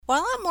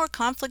While I'm more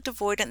conflict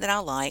avoidant than I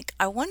like,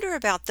 I wonder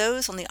about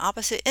those on the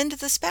opposite end of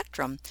the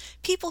spectrum,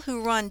 people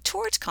who run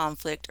towards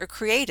conflict or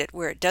create it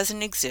where it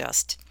doesn't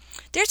exist.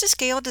 There's a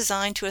scale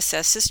designed to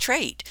assess this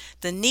trait.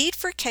 The Need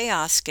for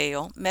Chaos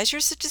scale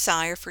measures the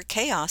desire for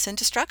chaos and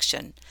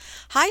destruction.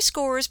 High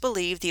scorers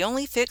believe the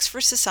only fix for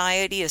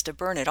society is to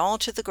burn it all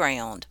to the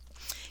ground.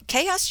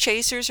 Chaos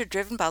chasers are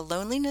driven by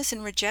loneliness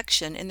and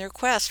rejection in their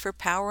quest for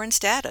power and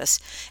status,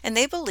 and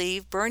they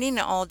believe burning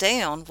it all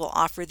down will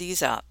offer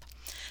these up.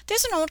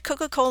 There's an old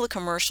Coca-Cola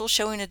commercial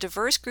showing a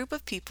diverse group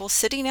of people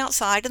sitting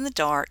outside in the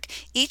dark,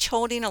 each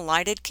holding a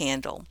lighted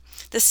candle.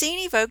 The scene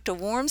evoked a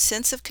warm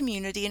sense of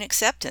community and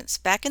acceptance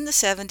back in the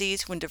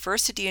 70s when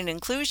diversity and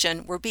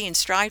inclusion were being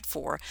strived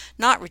for,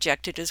 not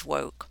rejected as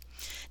woke.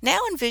 Now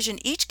envision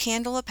each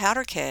candle a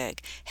powder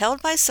keg,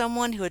 held by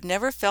someone who had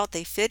never felt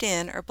they fit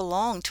in or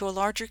belonged to a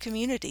larger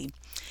community.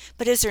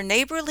 But as their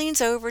neighbor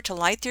leans over to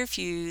light their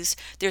fuse,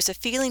 there's a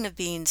feeling of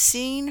being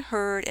seen,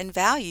 heard, and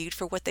valued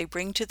for what they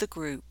bring to the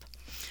group.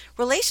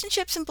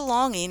 Relationships and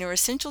belonging are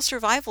essential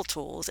survival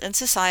tools and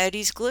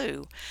society's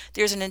glue.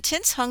 There's an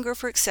intense hunger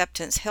for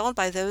acceptance held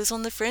by those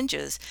on the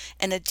fringes,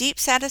 and a deep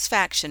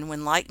satisfaction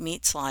when like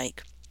meets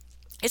like.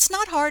 It's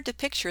not hard to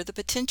picture the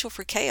potential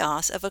for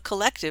chaos of a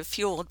collective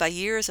fueled by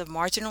years of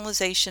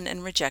marginalization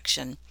and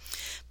rejection.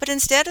 But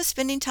instead of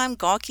spending time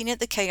gawking at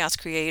the chaos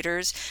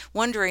creators,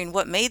 wondering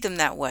what made them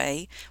that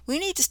way, we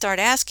need to start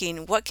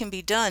asking what can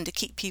be done to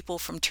keep people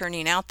from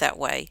turning out that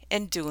way,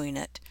 and doing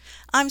it.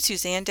 I'm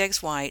Suzanne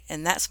Degges-White,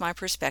 and that's my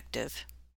perspective.